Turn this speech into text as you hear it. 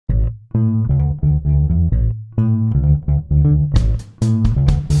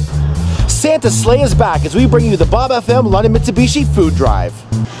Santa's sleigh is back as we bring you the Bob FM London Mitsubishi Food Drive.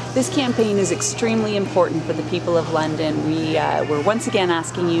 This campaign is extremely important for the people of London. We're once again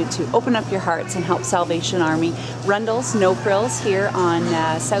asking you to open up your hearts and help Salvation Army. Rundle's No Frills here on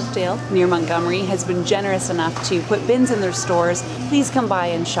Southdale near Montgomery has been generous enough to put bins in their stores. Please come by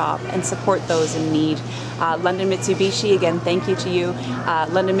and shop and support those in need. London Mitsubishi, again, thank you to you.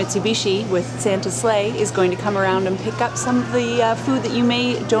 London Mitsubishi with Santa's sleigh is going to come around and pick up some of the food that you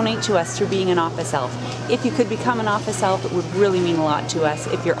may donate to us through being an office elf. If you could become an office elf, it would really mean a lot to us.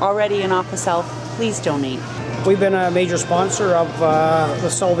 If you're already an office elf, please donate. We've been a major sponsor of the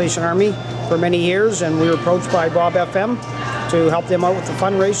Salvation Army for many years, and we were approached by Bob FM to help them out with the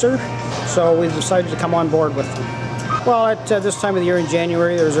fundraiser, so we decided to come on board with them. Well, at this time of the year in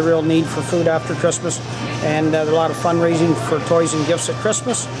January, there's a real need for food after Christmas, and there's a lot of fundraising for toys and gifts at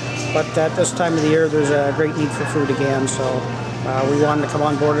Christmas, but at this time of the year, there's a great need for food again, so we wanted to come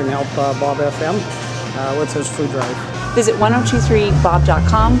on board and help Bob FM with his food drive. Visit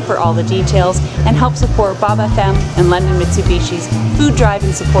 1023bob.com for all the details and help support Bob FM and London Mitsubishi's food drive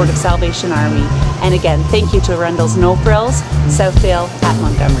in support of Salvation Army. And again, thank you to Rundle's No Frills, Southdale at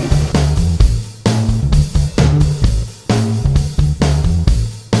Montgomery.